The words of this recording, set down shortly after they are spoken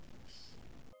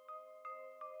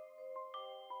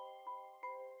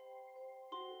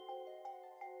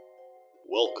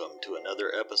Welcome to another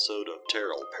episode of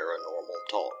Paranormal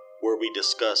Talk, where we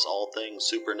discuss all things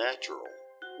supernatural,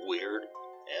 weird,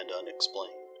 and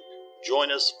unexplained. Join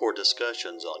us for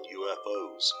discussions on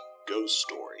UFOs, ghost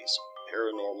stories,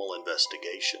 paranormal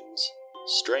investigations,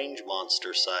 strange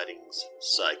monster sightings,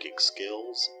 psychic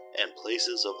skills, and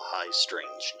places of high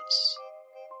strangeness.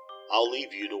 I'll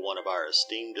leave you to one of our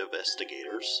esteemed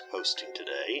investigators hosting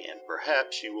today, and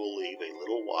perhaps you will leave a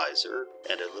little wiser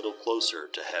and a little closer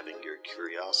to having your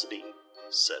curiosity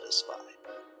satisfied.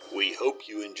 We hope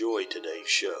you enjoy today's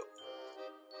show.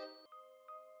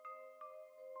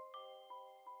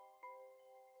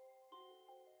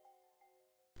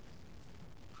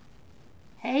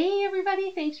 Hey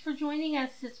everybody, thanks for joining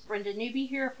us. It's Brenda Newby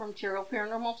here from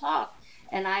Paranormal Talk,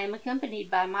 and I am accompanied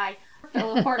by my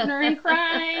fellow partner in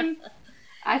crime.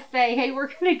 I say, hey, we're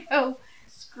going to go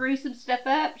screw some stuff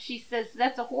up. She says,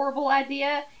 that's a horrible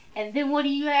idea. And then what do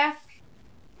you ask?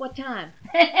 What time?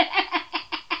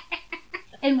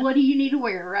 And what do you need to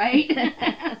wear, right?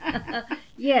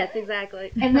 Yes,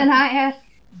 exactly. And then I ask,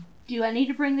 do I need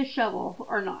to bring the shovel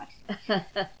or not?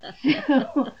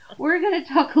 So we're going to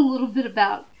talk a little bit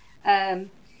about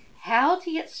how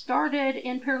to get started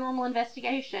in paranormal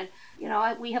investigation. You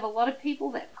know, we have a lot of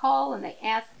people that call and they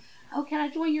ask, oh, can I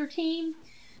join your team?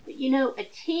 But you know, a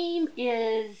team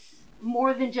is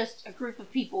more than just a group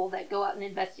of people that go out and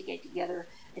investigate together.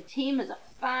 A team is a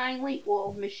finely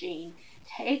oiled machine.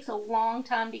 It takes a long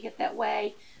time to get that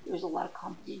way. There's a lot of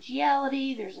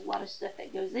confidentiality. There's a lot of stuff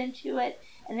that goes into it.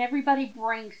 And everybody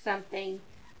brings something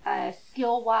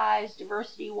skill-wise,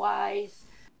 diversity-wise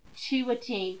to a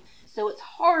team. So it's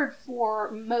hard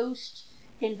for most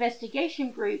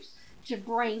investigation groups to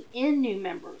bring in new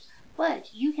members.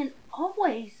 But you can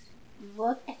always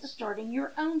look at starting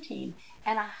your own team.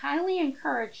 And I highly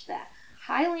encourage that.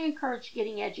 Highly encourage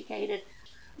getting educated,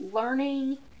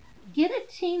 learning. Get a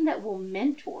team that will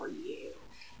mentor you.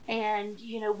 And,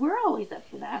 you know, we're always up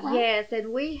for that, right? Yes,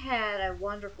 and we had a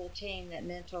wonderful team that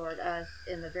mentored us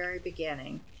in the very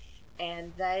beginning.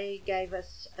 And they gave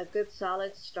us a good,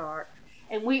 solid start.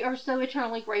 And we are so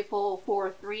eternally grateful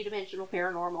for Three-Dimensional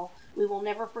Paranormal. We will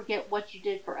never forget what you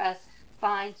did for us,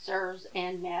 fine sirs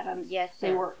and madams. Yes, sir.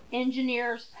 They were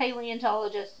engineers,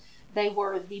 paleontologists. They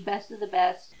were the best of the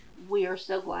best. We are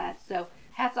so glad. So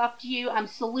hats off to you. I'm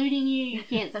saluting you. You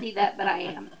can't see that, but I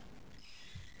am.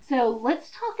 So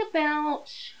let's talk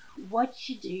about what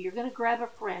you do. You're going to grab a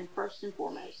friend first and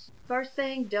foremost. First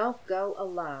thing, don't go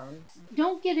alone.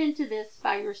 Don't get into this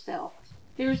by yourself.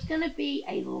 There's going to be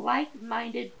a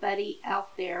like-minded buddy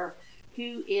out there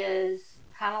who is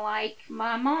kind of like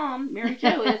my mom, Mary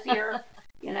Jo, is here.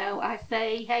 You know, I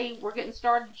say, hey, we're getting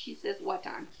started. She says, what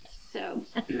time? So,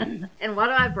 and what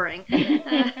do I bring?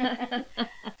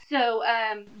 So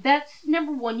that's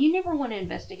number one. You never want to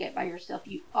investigate by yourself.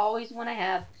 You always want to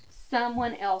have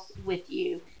someone else with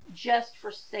you, just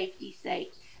for safety's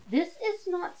sake. This is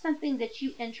not something that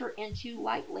you enter into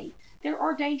lightly. There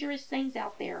are dangerous things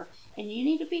out there, and you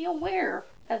need to be aware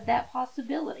of that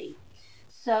possibility.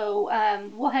 So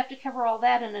we'll have to cover all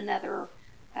that in another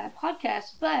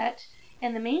podcast. But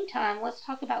in the meantime, let's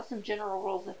talk about some general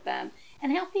rules of thumb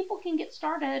and how people can get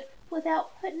started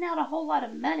without putting out a whole lot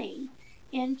of money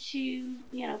into,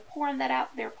 you know, pouring that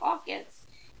out their pockets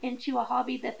into a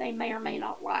hobby that they may or may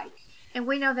not like. And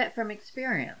we know that from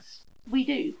experience. We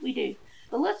do.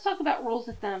 But let's talk about rules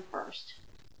of thumb first.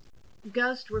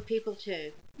 Ghosts were people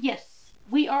too. Yes,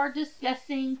 we are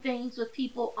discussing things with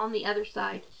people on the other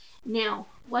side. Now,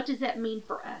 what does that mean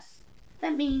for us?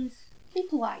 That means be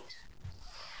polite.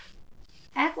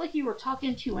 Act like you were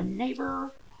talking to a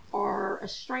neighbor or a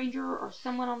stranger or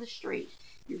someone on the street.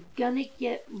 You're gonna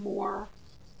get more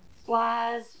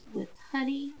flies with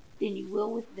honey than you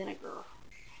will with vinegar.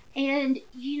 And,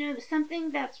 you know,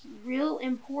 something that's real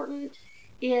important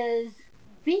is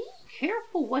be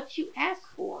careful what you ask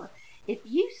for. If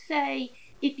you say,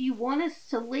 if you want us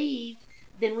to leave,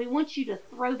 then we want you to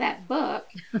throw that book,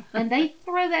 and they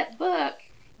throw that book,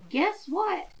 guess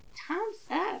what? Time's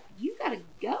up. You gotta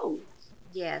go.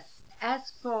 Yes.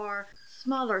 As for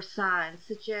smaller signs,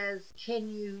 such as can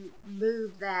you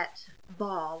move that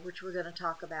ball, which we're going to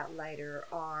talk about later,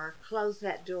 or close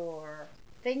that door,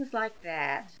 things like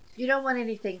that. You don't want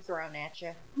anything thrown at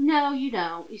you. No, you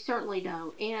don't. You certainly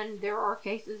don't. And there are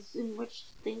cases in which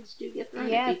things do get thrown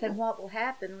at Yes, people. and what will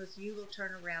happen is you will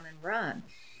turn around and run.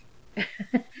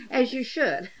 As you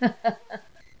should.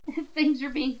 If things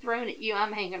are being thrown at you,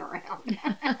 I'm hanging around.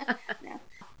 No.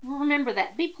 Remember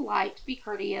that. Be polite, be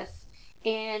courteous,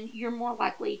 and you're more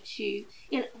likely to, you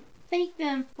know, thank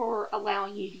them for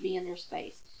allowing you to be in their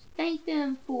space. Thank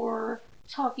them for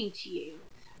talking to you.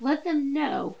 Let them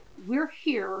know we're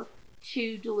here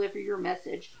to deliver your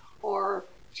message or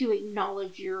to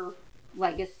acknowledge your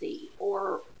legacy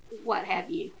or what have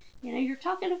you. You know, you're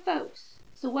talking to folks.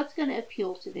 So what's going to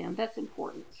appeal to them? That's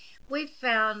important. We've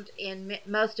found in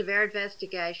most of our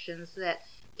investigations that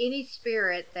any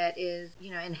spirit that is,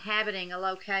 inhabiting a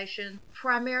location,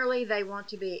 primarily they want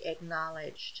to be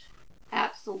acknowledged.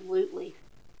 Absolutely.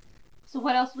 So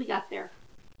what else we got there?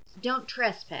 Don't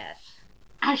trespass.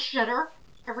 I shudder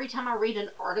every time I read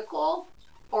an article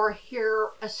or hear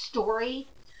a story.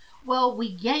 Well,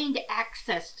 we gained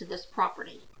access to this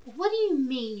property. What do you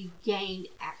mean you gained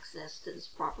access to this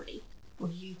property? Were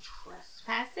you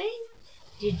trespassing?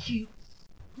 Did you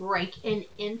break and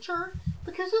enter?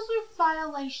 Because those are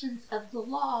violations of the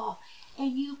law,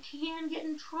 and you can get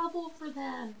in trouble for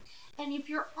them. And if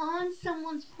you're on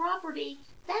someone's property,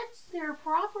 that's their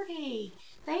property.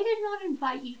 They did not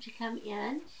invite you to come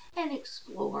in and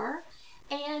explore.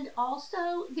 And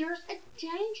also, there's a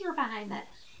danger behind that.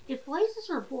 If places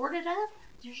are boarded up,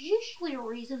 there's usually a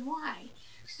reason why.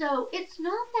 So it's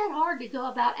not that hard to go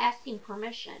about asking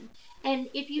permission. And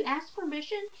if you ask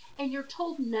permission and you're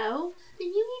told no, then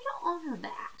you need to honor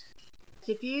that.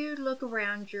 If you look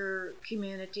around your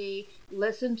community,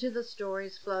 listen to the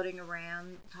stories floating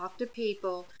around, talk to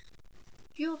people,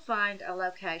 you'll find a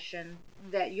location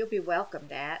that you'll be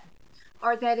welcomed at,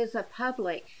 or that is a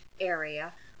public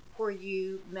area where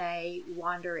you may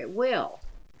wander at will.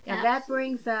 Now that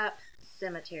brings up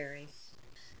cemeteries.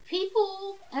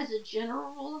 People, as a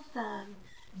general rule of thumb,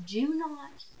 do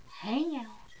not hang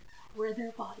out where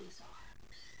their bodies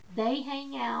are. They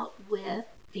hang out with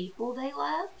people they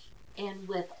love and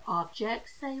with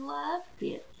objects they love,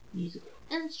 be it musical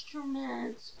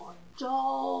instruments or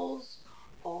dolls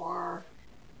or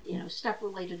stuff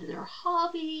related to their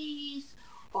hobbies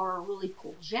or a really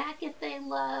cool jacket they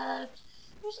loved.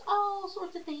 There's all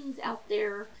sorts of things out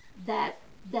there that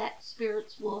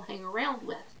spirits will hang around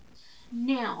with.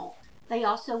 Now, they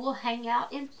also will hang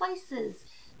out in places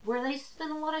where they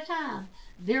spend a lot of time.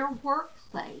 Their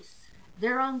workplace,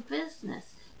 their own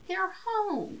business, their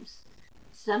homes.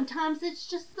 Sometimes it's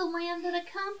just the land that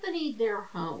accompanied their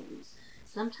homes.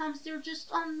 Sometimes they're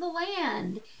just on the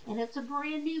land and it's a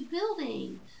brand new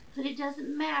building. But it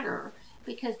doesn't matter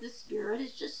because the spirit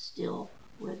is just still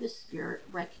where the spirit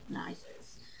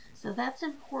recognizes. So that's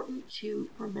important to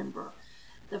remember.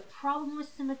 The problem with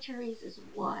cemeteries is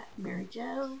what, Mary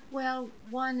Jo? Well,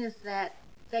 one is that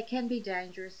they can be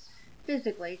dangerous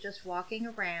physically, just walking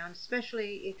around,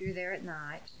 especially if you're there at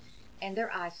night, and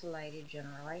they're isolated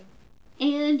generally.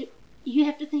 And you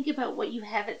have to think about what you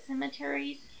have at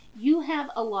cemeteries. You have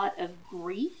a lot of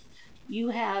grief. You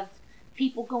have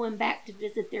people going back to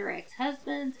visit their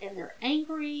ex-husbands and they're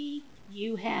angry.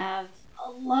 You have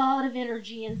a lot of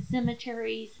energy in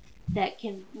cemeteries that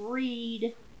can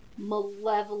breed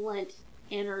malevolent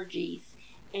energies,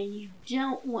 and you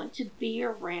don't want to be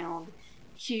around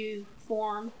to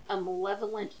form a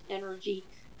malevolent energy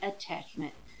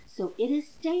attachment. So it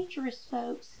is dangerous,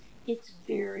 folks. It's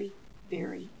very,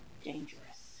 very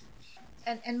dangerous.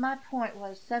 And my point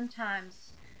was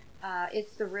sometimes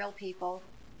it's the real people,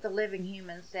 the living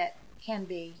humans, that can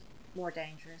be more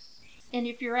dangerous. And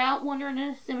if you're out wandering in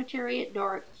a cemetery at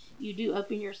dark, you do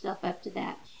open yourself up to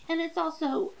that. And it's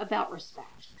also about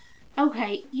respect.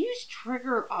 Okay, use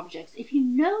trigger objects. If you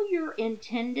know your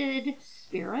intended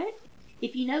spirit,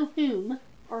 if you know whom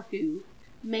or who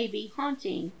may be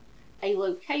haunting a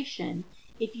location,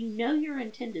 if you know your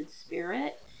intended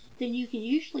spirit, then you can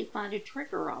usually find a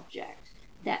trigger object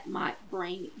that might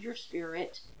bring your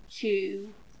spirit to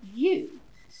you.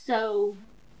 So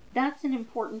that's an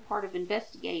important part of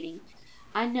investigating.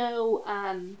 I know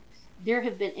there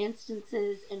have been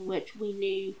instances in which we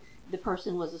knew the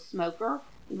person was a smoker.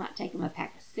 We might take them a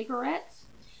pack of cigarettes.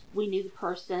 We knew the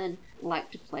person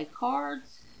liked to play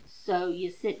cards. So you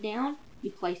sit down,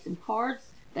 you play some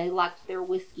cards. They liked their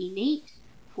whiskey neat,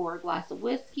 pour a glass of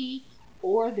whiskey,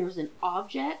 or there's an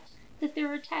object that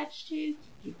they're attached to,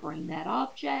 you bring that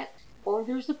object, or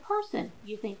there's a person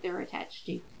you think they're attached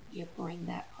to, you bring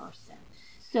that person.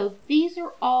 So these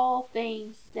are all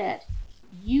things that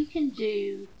you can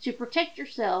do to protect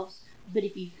yourselves, but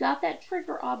if you've got that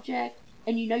trigger object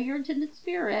and you know your intended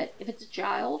spirit, if it's a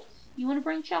child, you want to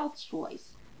bring child's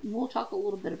toys. And we'll talk a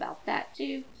little bit about that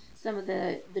too. Some of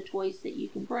the toys that you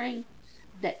can bring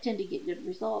that tend to get good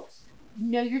results.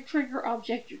 Know your trigger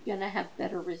object, you're going to have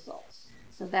better results.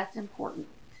 So that's important.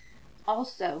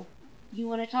 Also, you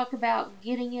want to talk about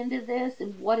getting into this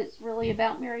and what it's really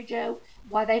about, Mary Jo?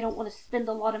 Why they don't want to spend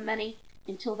a lot of money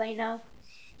until they know?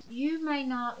 You may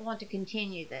not want to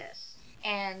continue this,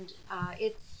 and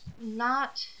it's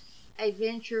not a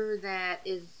venture that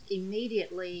is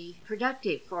immediately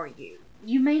productive for you.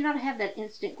 You may not have that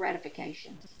instant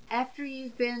gratification. After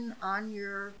you've been on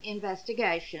your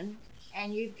investigation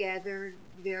and you've gathered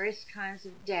various kinds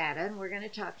of data, and we're going to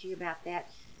talk to you about that,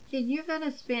 then you're going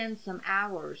to spend some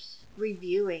hours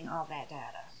reviewing all that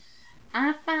data.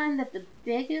 I find that the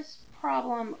biggest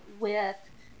problem with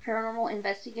paranormal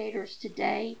investigators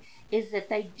today is that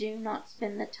they do not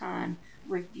spend the time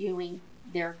reviewing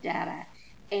their data,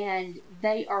 and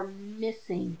they are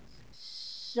missing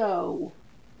so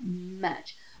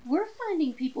much. We're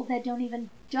finding people that don't even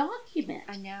document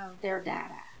their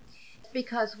data.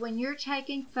 Because when you're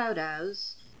taking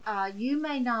photos, you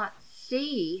may not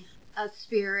see a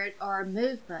spirit or a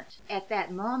movement at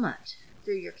that moment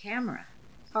through your camera,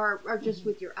 or just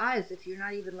with your eyes if you're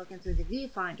not even looking through the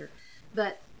viewfinder.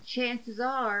 But chances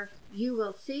are you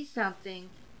will see something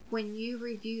when you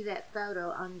review that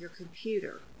photo on your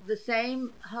computer. The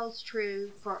same holds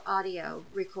true for audio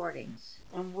recordings.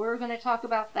 And we're going to talk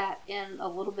about that in a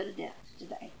little bit of depth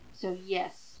today. So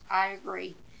yes, I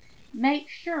agree. Make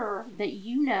sure that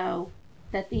you know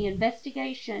that the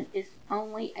investigation is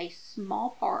only a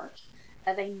small part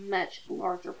of a much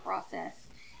larger process.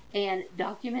 And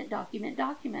document,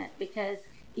 because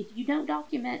if you don't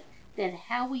document, then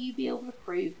how will you be able to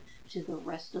prove to the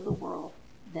rest of the world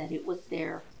that it was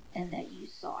there and that you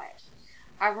saw it?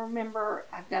 I remember,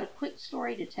 I've got a quick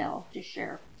story to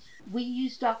share. We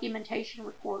use documentation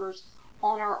recorders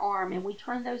on our arm, and we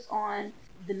turn those on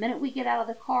the minute we get out of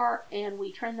the car, and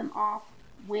we turn them off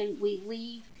when we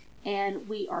leave and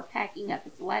we are packing up.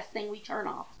 It's the last thing we turn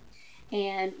off.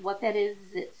 And what that is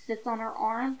it sits on our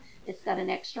arm. It's got an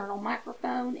external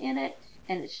microphone in it,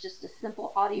 and it's just a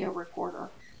simple audio recorder,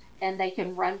 and they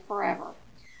can run forever.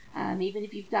 Even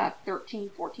if you've got 13,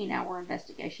 14-hour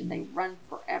investigation, they run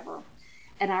forever.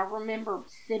 And I remember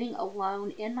sitting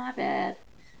alone in my bed,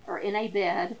 or in a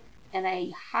bed, in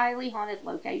a highly haunted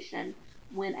location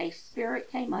when a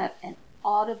spirit came up and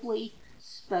audibly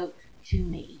spoke to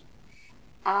me.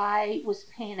 I was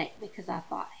panicked because I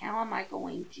thought, how am I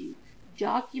going to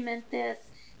document this?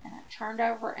 And I turned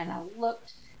over and I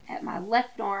looked at my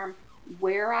left arm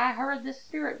where I heard the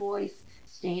spirit voice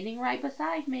standing right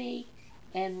beside me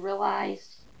and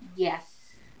realized,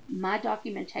 yes, my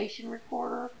documentation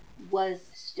recorder was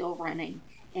still running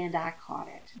and I caught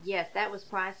it. Yes, that was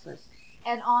priceless.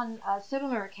 And on a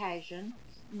similar occasion,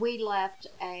 we left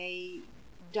a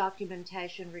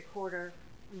documentation recorder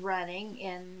running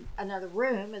in another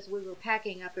room as we were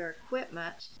packing up our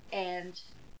equipment, and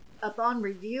upon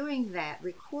reviewing that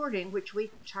recording, which we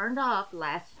turned off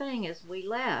last thing as we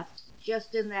left,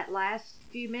 just in that last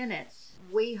few minutes,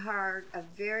 we heard a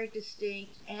very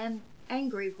distinct and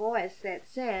angry voice that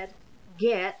said,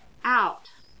 "Get out."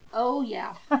 Oh,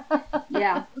 yeah.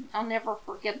 Yeah, I'll never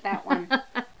forget that one.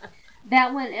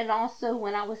 That one, and also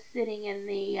when I was sitting in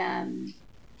the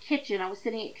kitchen, I was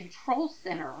sitting at Control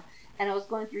Center, and I was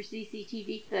going through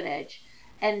CCTV footage,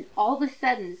 and all of a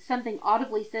sudden, something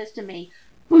audibly says to me,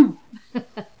 "Boom!"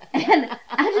 And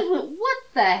I just went, what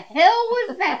the hell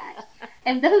was that?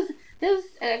 And those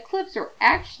clips are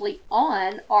actually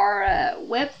on our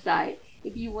website,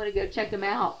 if you want to go check them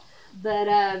out.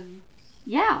 But,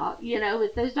 yeah,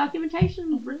 if those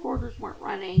documentation recorders weren't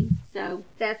running, so.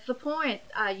 That's the point.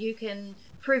 You can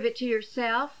prove it to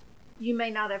yourself. You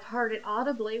may not have heard it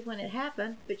audibly when it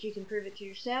happened, but you can prove it to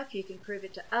yourself, you can prove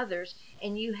it to others,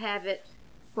 and you have it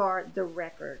for the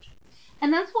record.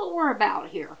 And that's what we're about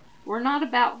here. We're not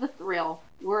about the thrill.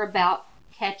 We're about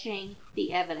catching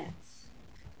the evidence.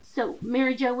 So,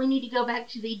 Mary Jo, we need to go back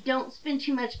to the don't spend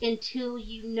too much until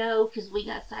you know, because we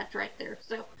got sidetracked there.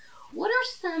 So, what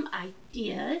are some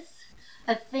ideas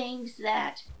of things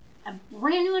that a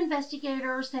brand new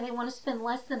investigator say they want to spend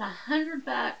less than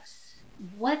 $100,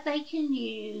 what they can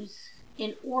use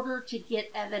in order to get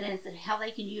evidence and how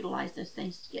they can utilize those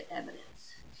things to get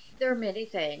evidence? There are many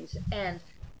things, and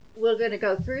we're going to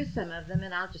go through some of them,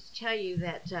 and I'll just tell you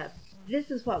that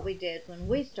this is what we did when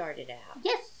we started out.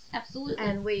 Yes, absolutely.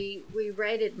 And we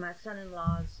raided my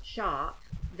son-in-law's shop.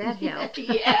 That helped.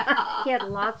 Yeah. He had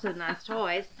lots of nice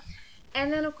toys.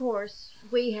 And then, of course,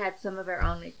 we had some of our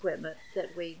own equipment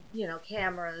that we,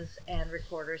 cameras and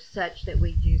recorders, such that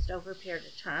we used over a period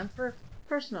of time for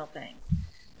personal things.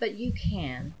 But you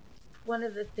can. One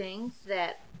of the things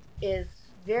that is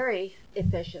very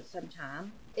efficient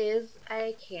sometimes is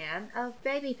a can of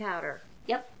baby powder.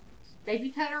 Yep. Baby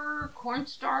powder,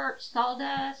 cornstarch,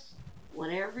 sawdust,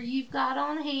 whatever you've got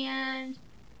on hand,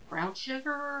 brown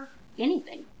sugar,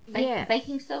 anything. Yes.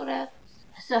 Baking soda.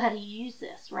 So how do you use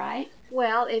this, right?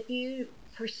 Well, if you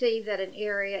perceive that an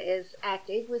area is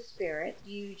active with spirits,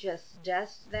 you just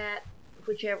dust that,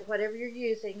 whatever you're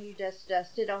using, you just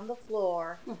dust it on the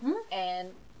floor and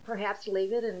perhaps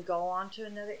leave it and go on to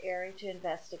another area to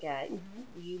investigate.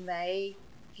 You may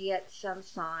get some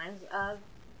signs of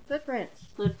footprints.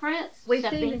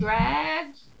 Stepping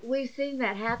drags. We've seen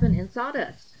that happen in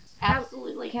sawdust.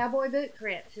 Absolutely. Cowboy boot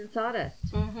prints in sawdust.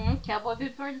 Cowboy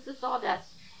boot prints in sawdust.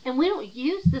 And we don't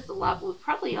use this a lot, but we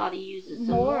probably ought to use it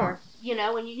some more. You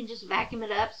know, and you can just vacuum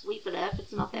it up, sweep it up.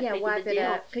 It's not that big of a deal. Yeah, wipe it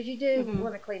up. Because you do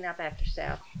want to clean up after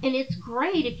yourself. And it's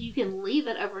great if you can leave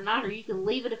it overnight, or you can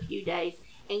leave it a few days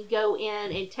and go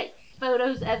in and take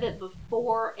photos of it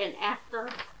before and after.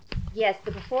 Yes,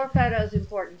 the before photo is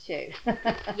important too.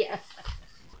 Yes.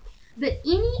 But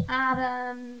any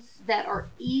items that are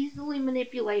easily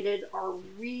manipulated are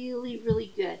really,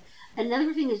 really good.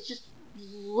 Another thing is just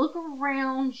look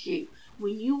around you.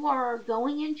 When you are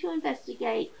going in to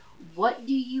investigate, what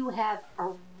do you have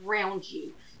around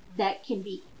you that can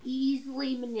be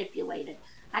easily manipulated?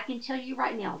 I can tell you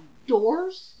right now,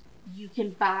 doors, you can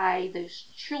buy those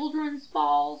children's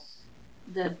balls,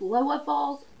 the blow-up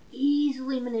balls,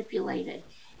 easily manipulated.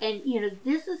 And, you know,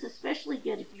 this is especially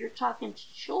good if you're talking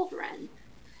to children.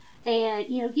 And,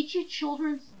 you know, get you a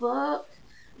children's book,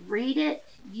 read it.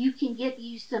 You can get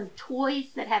you some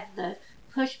toys that have the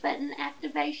push button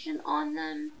activation on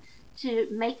them to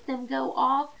make them go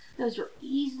off. Those are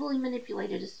easily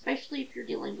manipulated, especially if you're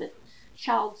dealing with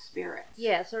child spirits.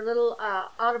 Yes, or little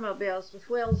automobiles with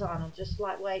wheels on them, just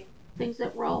lightweight. Things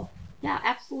that roll. Yeah,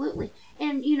 absolutely.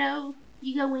 And, you know,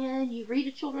 you go in, you read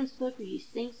a children's book, or you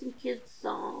sing some kids'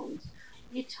 songs.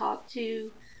 You talk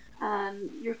to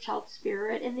your child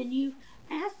spirit, and then you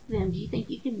ask them, do you think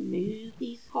you can move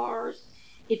these cars?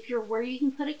 If you're where you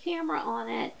can put a camera on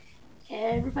it,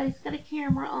 everybody's got a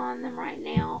camera on them right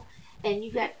now, and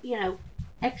you got, you know,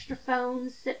 extra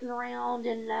phones sitting around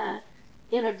in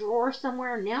a drawer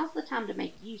somewhere. Now's the time to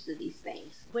make use of these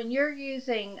things. When you're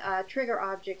using trigger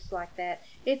objects like that,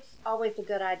 it's always a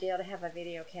good idea to have a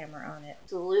video camera on it.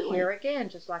 Absolutely. Here again,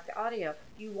 just like the audio,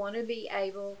 you want to be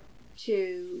able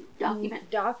to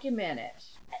document it.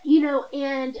 You know,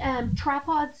 and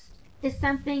tripods is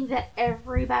something that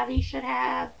everybody should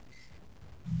have.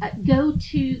 Go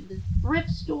to the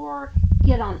thrift store,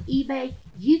 get on eBay.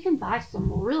 You can buy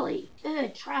some really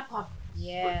good tripods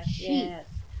for cheap. Yes.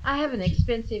 I have an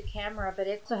expensive camera, but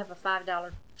it's I have a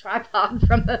 $5 tripod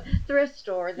from the thrift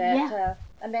store that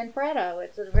a Manfrotto.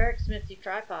 It's a very expensive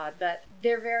tripod, but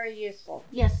they're very useful.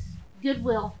 Yes,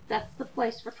 Goodwill. That's the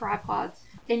place for tripods.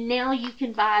 And now you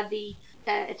can buy the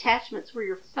attachments where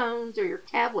your phones or your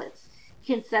tablets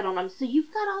can sit on them. So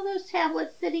you've got all those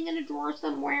tablets sitting in a drawer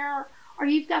somewhere, or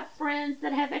you've got friends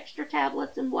that have extra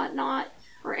tablets and whatnot,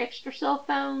 or extra cell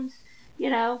phones.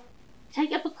 You know,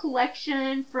 take up a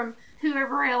collection from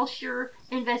whoever else you're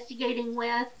investigating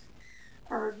with,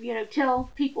 or, you know,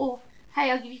 tell people, hey,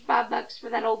 I'll give you $5 for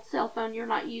that old cell phone you're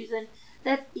not using.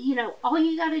 That, you know, all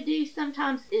you got to do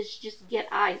sometimes is just get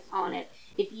eyes on it.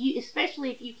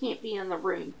 Especially if you can't be in the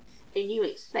room and you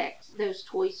expect those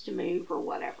toys to move or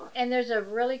whatever. And there's a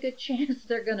really good chance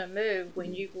they're going to move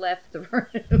when you've left the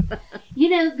room. You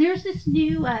know, there's this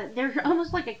new, they're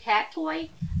almost like a cat toy.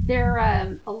 They're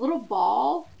a little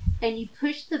ball, and you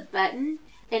push the button,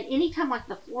 and anytime like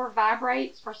the floor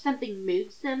vibrates or something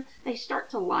moves them, they start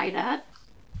to light up.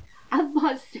 I've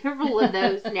bought several of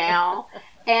those now,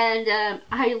 and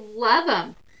I love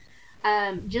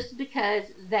them. Just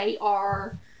because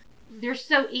they're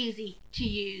so easy to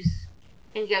use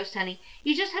in ghost hunting.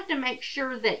 You just have to make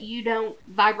sure that you don't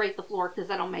vibrate the floor, because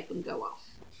that'll make them go off.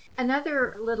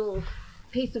 Another little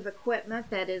piece of equipment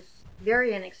that is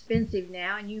very inexpensive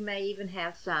now, and you may even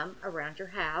have some around your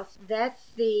house, that's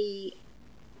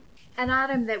an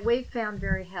item that we've found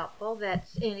very helpful,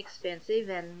 that's inexpensive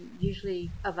and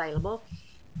usually available,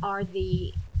 are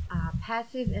the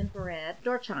passive infrared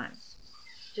door chimes.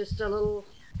 Just a little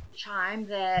chime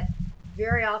that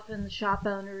very often the shop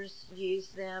owners use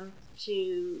them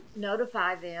to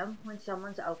notify them when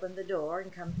someone's opened the door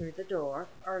and come through the door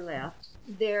or left.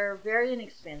 They're very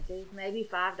inexpensive, maybe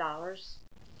 $5,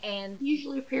 and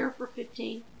usually a pair for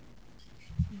 $15.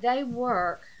 They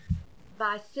work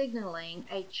by signaling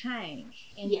a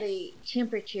change in the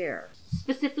temperature.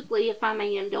 Specifically, if I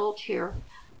may indulge here,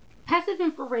 passive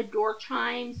infrared door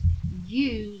chimes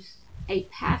use a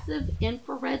passive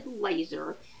infrared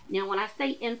laser. Now, when I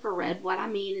say infrared, what I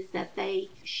mean is that they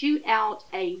shoot out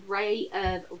a ray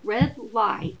of red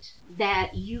light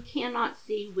that you cannot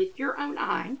see with your own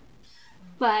eye,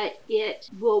 but it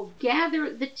will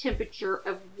gather the temperature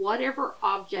of whatever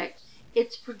object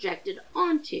it's projected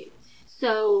onto.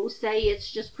 So say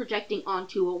it's just projecting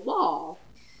onto a wall,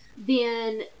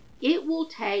 then it will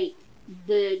take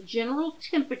the general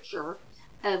temperature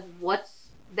of what's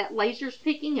that laser's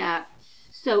picking up.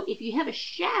 So if you have a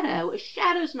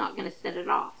shadow's not going to set it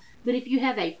off. But if you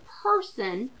have a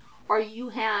person or you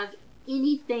have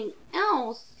anything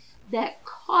else that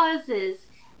causes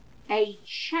a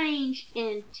change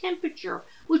in temperature,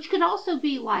 which could also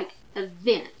be like a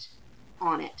vent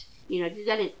on it. You know, if you've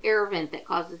got an air vent that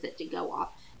causes it to go off,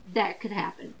 that could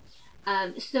happen.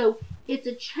 So it's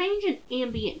a change in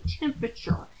ambient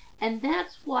temperature, and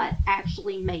that's what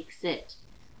actually makes it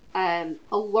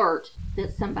alert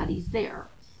that somebody's there.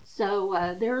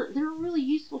 So they're a really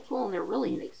useful tool, and they're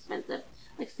really inexpensive.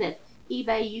 Like I said,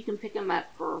 eBay, you can pick them up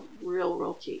for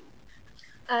real cheap.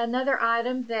 Another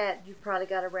item that you've probably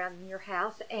got around in your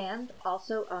house and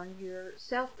also on your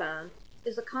cell phone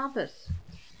is a compass.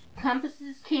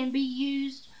 Compasses can be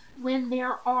used when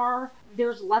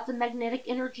there's lots of magnetic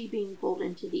energy being pulled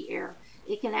into the air.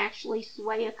 It can actually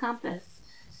sway a compass.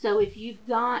 So if you've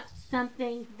got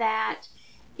something that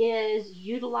is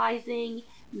utilizing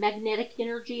magnetic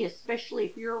energy, especially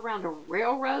if you're around a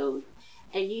railroad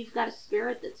and you've got a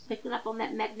spirit that's picking up on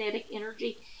that magnetic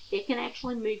energy, it can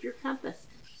actually move your compass.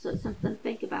 So it's something to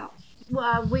think about.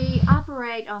 Well, we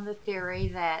operate on the theory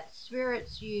that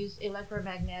spirits use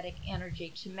electromagnetic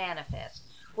energy to manifest,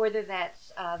 whether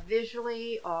that's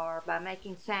visually or by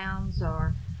making sounds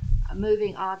or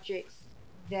moving objects,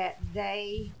 that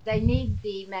they need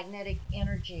the magnetic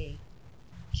energy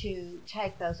to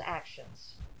take those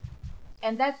actions.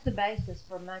 And that's the basis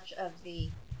for much of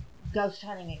the ghost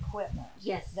hunting equipment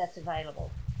that's available.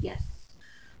 Yes.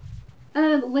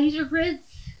 Laser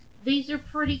grids. These are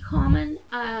pretty common,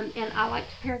 and I like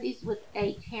to pair these with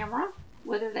a camera,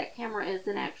 whether that camera is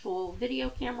an actual video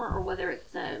camera or whether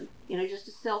it's just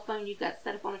a cell phone you've got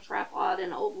set up on a tripod,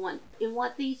 an old one. And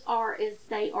what these are is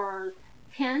they are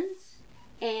pins,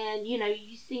 and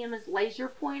you see them as laser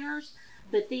pointers,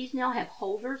 but these now have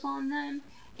holders on them,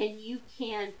 and you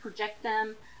can project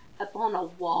them up on a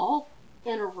wall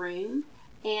in a room,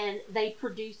 and they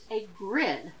produce a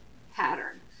grid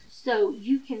pattern. So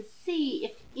you can see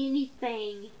if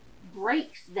anything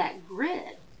breaks that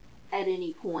grid at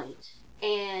any point.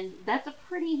 And that's a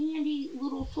pretty handy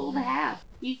little tool to have.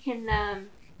 You can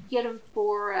get them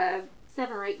for $7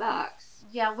 or $8.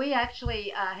 Yeah, we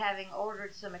actually, having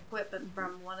ordered some equipment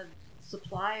from one of the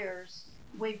suppliers,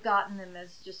 we've gotten them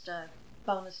as just a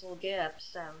bonus little gift.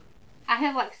 So I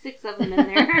have like 6 of them in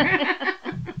there.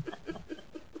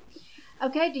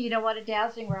 Okay, do you know what a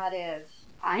dowsing rod is?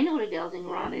 I know what a dowsing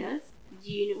rod is.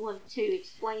 Do you want to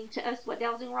explain to us what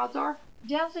dowsing rods are?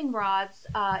 Dowsing rods,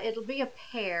 it'll be a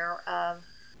pair of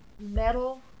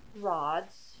metal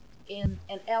rods in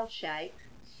an L shape.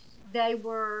 They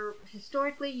were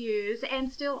historically used,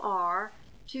 and still are,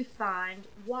 to find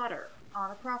water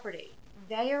on a property.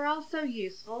 They are also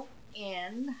useful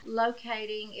in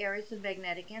locating areas of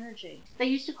magnetic energy. They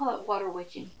used to call it water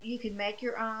witching. You can make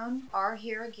your own, or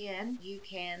here again, you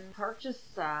can purchase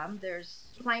some. There's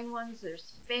plain ones,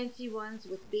 there's fancy ones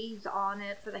with beads on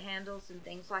it for the handles and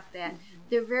things like that. Mm-hmm.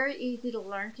 They're very easy to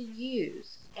learn to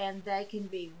use, and they can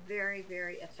be very,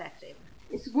 very effective.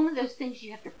 It's one of those things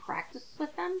you have to practice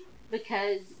with them,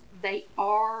 because they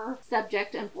are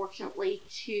subject, unfortunately,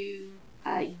 to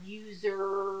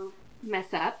user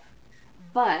mess up.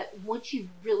 But once you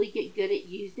really get good at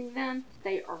using them,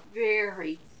 they are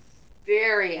very,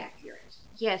 very accurate.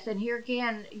 Yes, and here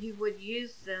again, you would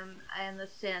use them in the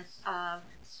sense of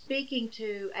speaking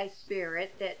to a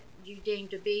spirit that you deem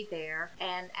to be there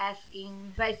and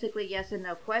asking basically yes and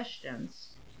no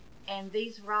questions. And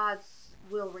these rods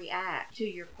will react to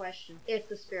your questions if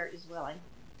the spirit is willing.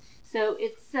 So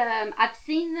it's I've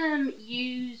seen them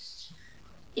used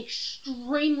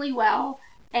extremely well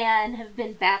and have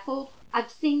been baffled. I've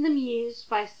seen them used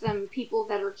by some people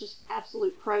that are just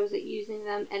absolute pros at using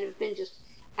them and have been just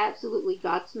absolutely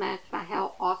gobsmacked by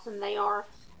how awesome they are.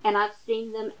 And I've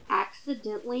seen them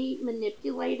accidentally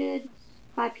manipulated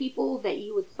by people that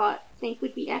you would think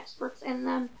would be experts in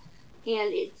them.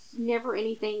 And it's never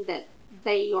anything that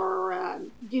they are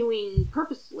doing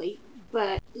purposely.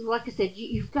 But like I said,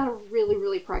 you've got to really,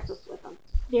 really practice with them.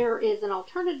 There is an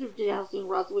alternative to dowsing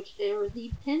rods, which are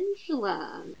the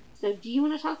pendulum. So do you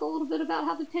want to talk a little bit about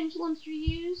how the pendulums are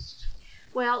used?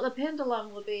 Well, the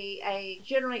pendulum will be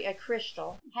generally a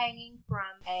crystal hanging from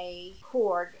a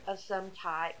cord of some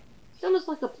type. It's almost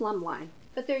like a plumb line.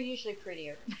 But they're usually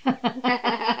prettier.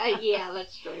 Yeah,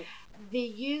 that's true. The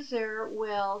user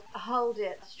will hold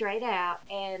it straight out,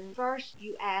 and first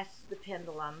you ask the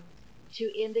pendulum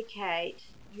to indicate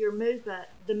your movement,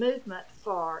 the movement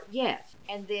for yes,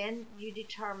 and then you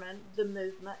determine the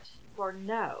movement for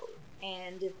no.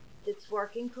 And if it's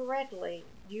working correctly,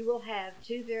 you will have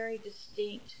two very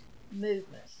distinct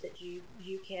movements that you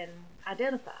can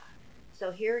identify.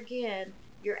 So here again,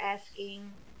 you're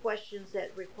asking questions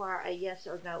that require a yes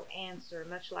or no answer,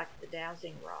 much like the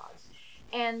dowsing rods.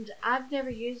 And I've never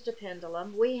used a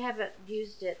pendulum. We haven't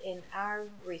used it in our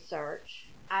research.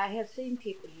 I have seen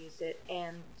people use it,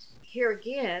 and here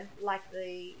again, like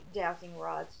the dowsing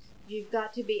rods, you've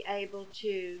got to be able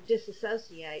to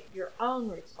disassociate your own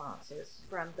responses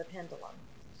from the pendulum.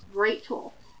 Great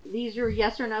tool. These are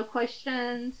yes or no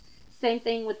questions. Same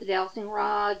thing with the dowsing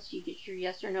rods. You get your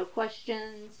yes or no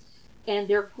questions, and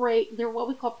they're great. They're what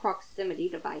we call proximity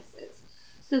devices.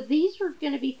 So these are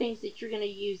going to be things that you're going to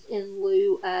use in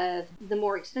lieu of the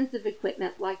more expensive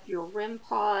equipment like your REM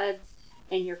pods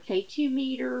and your K2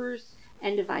 meters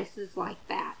and devices like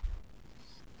that.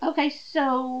 Okay,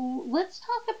 so let's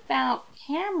talk about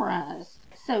cameras.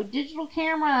 So digital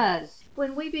cameras.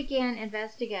 When we began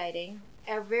investigating,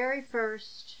 our very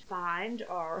first find,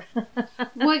 or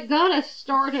what got us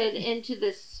started into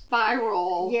this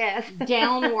spiral yes,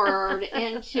 downward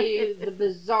into the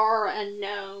bizarre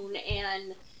unknown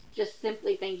and just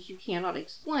simply things you cannot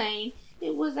explain,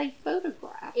 it was a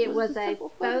photograph. It was a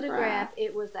photograph.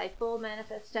 It was a full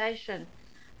manifestation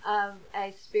of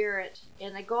a spirit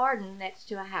in a garden next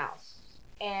to a house.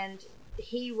 And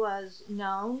he was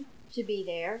known to be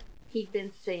there. He'd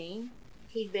been seen.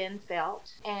 He'd been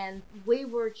felt. And we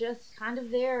were just kind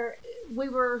of there. We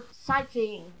were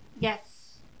sightseeing.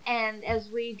 Yes. And as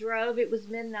we drove, it was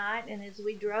midnight, and as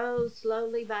we drove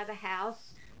slowly by the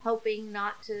house, hoping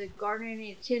not to garner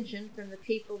any attention from the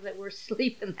people that were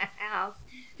asleep in the house,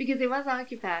 because it was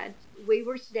occupied, we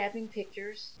were snapping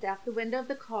pictures out the window of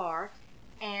the car,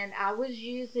 and I was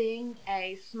using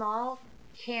a small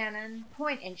Canon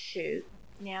point and shoot.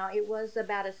 Now, it was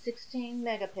about a 16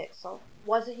 megapixel.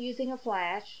 Wasn't using a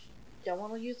flash. Don't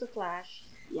want to use a flash.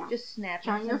 Yeah. Just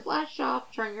snapping. Turn your flash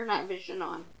off. Turn your night vision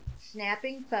on.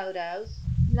 Snapping photos.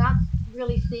 Not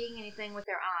really seeing anything with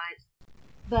their eyes.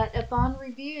 But upon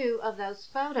review of those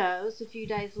photos a few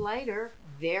days later,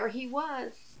 there he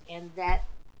was. And that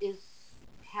is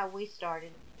how we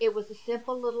started. It was a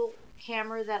simple little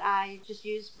camera that I just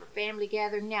used for family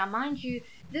gathering. Now, mind you,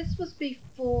 this was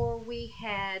before we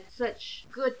had such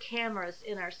good cameras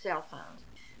in our cell phones.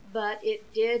 But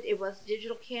it was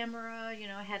digital camera,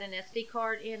 it had an SD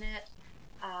card in it,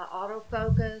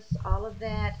 autofocus, all of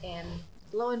that, and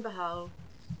lo and behold,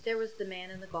 there was the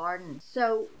man in the garden.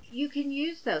 So you can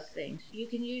use those things. You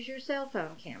can use your cell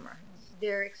phone camera.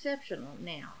 They're exceptional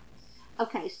now.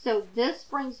 Okay, so this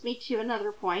brings me to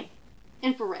another point,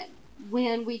 infrared.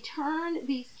 When we turn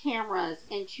these cameras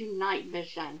into night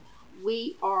vision,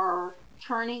 we are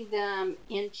turning them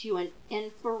into an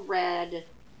infrared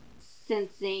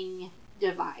sensing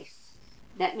device.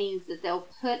 That means that they'll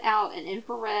put out an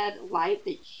infrared light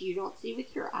that you don't see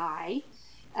with your eye.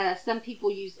 Some people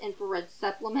use infrared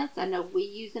supplements. I know we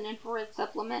use an infrared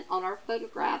supplement on our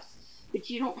photographs, but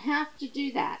you don't have to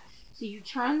do that. So you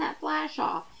turn that flash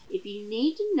off. If you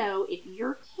need to know if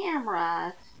your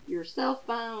camera, your cell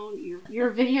phone, your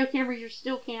video camera, your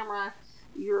still camera,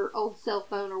 your old cell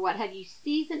phone or what have you,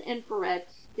 sees an infrared,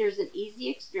 there's an easy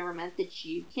experiment that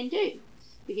you can do.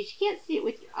 Because you can't see it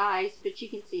with your eyes, but you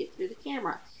can see it through the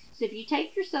camera. So if you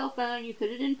take your cell phone, you put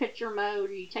it in picture mode,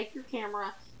 or you take your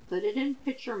camera, put it in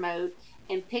picture mode,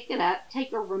 and pick it up,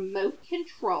 take a remote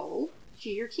control to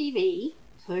your TV,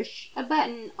 push a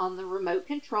button on the remote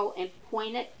control, and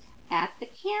point it at the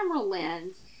camera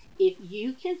lens. If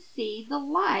you can see the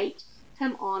light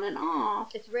come on and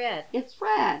off, it's red. It's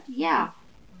red, yeah.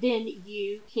 Then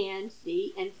you can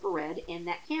see infrared in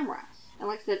that camera. And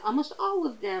like I said, almost all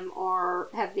of them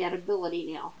have that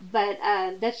ability now. But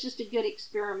that's just a good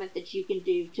experiment that you can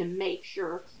do to make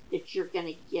sure that you're going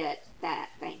to get that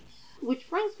thing. Which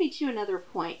brings me to another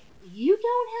point. You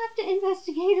don't have to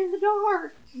investigate in the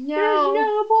dark. No. There's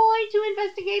no point to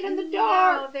investigate in the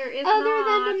dark. No, there is other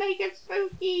not. than to make it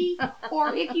spooky.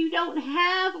 Or if you don't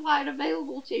have light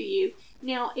available to you.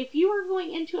 Now, if you are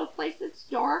going into a place that's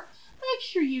dark, make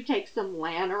sure you take some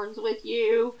lanterns with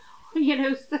you.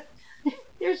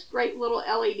 There's great little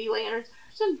LED lanterns.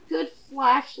 Some good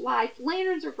flashlights.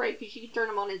 Lanterns are great because you can turn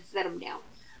them on and set them down.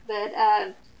 But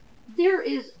there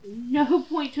is no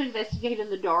point to investigate in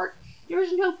the dark. There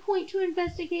is no point to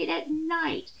investigate at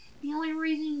night. The only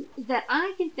reason that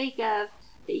I can think of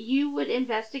that you would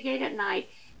investigate at night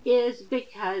is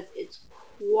because it's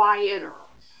quieter.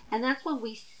 And that's when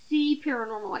we see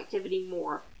paranormal activity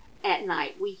more at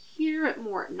night. We hear it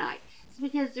more at night. It's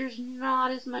because there's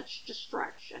not as much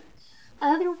distraction.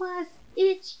 Otherwise,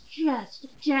 it's just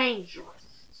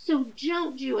dangerous. So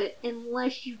don't do it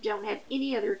unless you don't have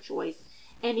any other choice.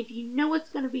 And if you know it's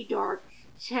going to be dark,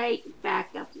 take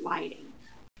backup lighting.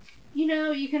 You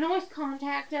know, you can always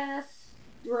contact us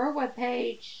through our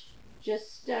webpage.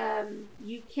 Just,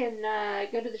 you can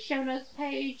go to the show notes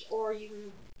page, or you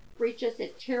can reach us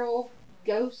at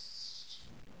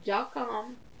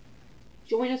terrellghost.com.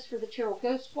 Join us for the Terrell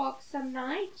Ghost Walk some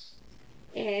night.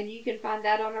 And you can find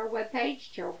that on our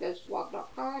webpage,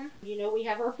 terrellghostwalk.com. You know, we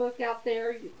have our book out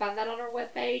there. You can find that on our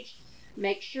webpage.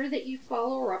 Make sure that you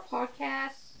follow our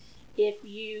podcast. If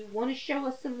you want to show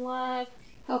us some love,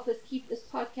 help us keep this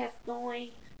podcast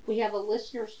going, we have a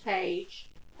listeners page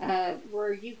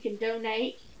where you can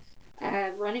donate.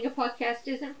 Running a podcast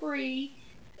isn't free.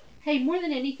 Hey, more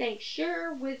than anything,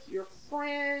 share with your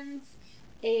friends,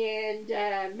 and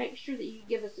make sure that you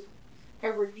give us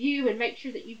a review, and make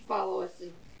sure that you follow us.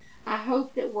 And I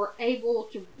hope that we're able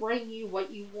to bring you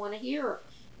what you want to hear.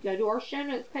 Go to our show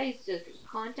notes page to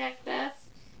contact us.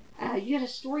 You got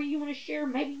a story you want to share?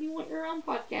 Maybe you want your own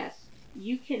podcast.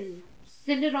 You can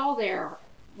send it all there.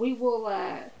 We will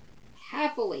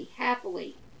happily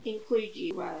include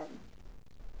you.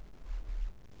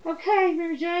 Okay,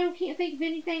 Mary Jo, can't think of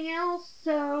anything else.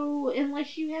 So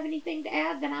unless you have anything to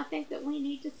add, then I think that we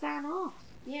need to sign off.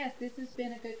 Yes, this has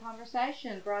been a good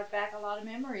conversation. Brought back a lot of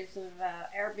memories of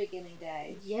our beginning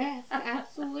days. Yes,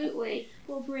 absolutely.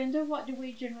 Well, Brenda, what do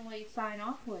we generally sign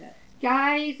off with?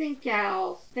 Guys and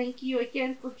gals, thank you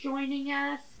again for joining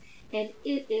us. And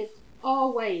it is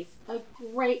always a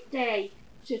great day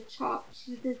to talk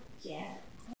to the dead.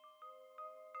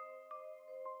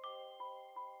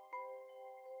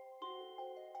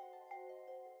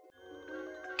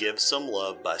 Give some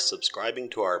love by subscribing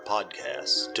to our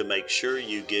podcast to make sure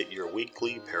you get your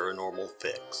weekly paranormal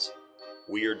fix.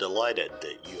 We are delighted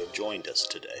that you have joined us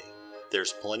today.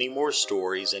 There's plenty more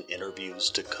stories and interviews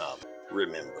to come.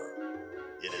 Remember,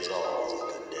 it is always